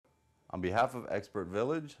On behalf of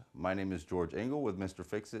ExpertVillage, my name is George Engle with Mr.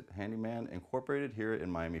 Fix-It Handyman Incorporated here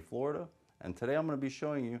in Miami, Florida. And today I'm going to be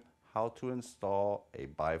showing you how to install a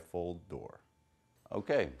bifold door.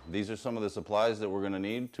 Okay, these are some of the supplies that we're going to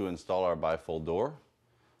need to install our bifold door.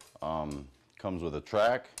 Comes with a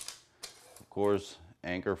track, of course,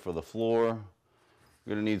 anchor for the floor.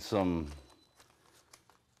 We're going to need some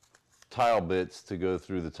tile bits to go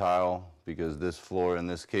through the tile because this floor, in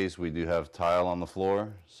this case, we do have tile on the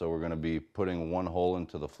floor. So we're going to be putting one hole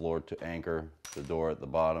into the floor to anchor the door at the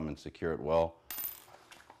bottom and secure it well.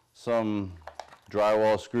 Some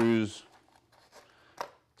drywall screws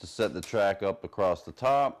to set the track up across the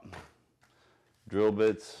top. Drill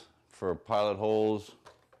bits for pilot holes.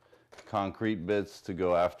 Concrete bits to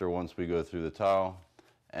go after once we go through the tile.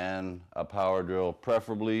 And a power drill,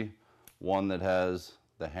 preferably one that has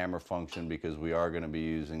the hammer function because we are going to be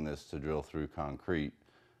using this to drill through concrete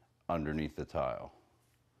underneath the tile.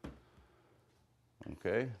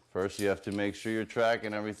 Okay, first you have to make sure your track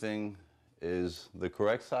and everything is the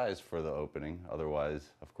correct size for the opening,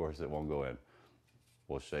 otherwise of course it won't go in.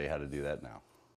 We'll show you how to do that now.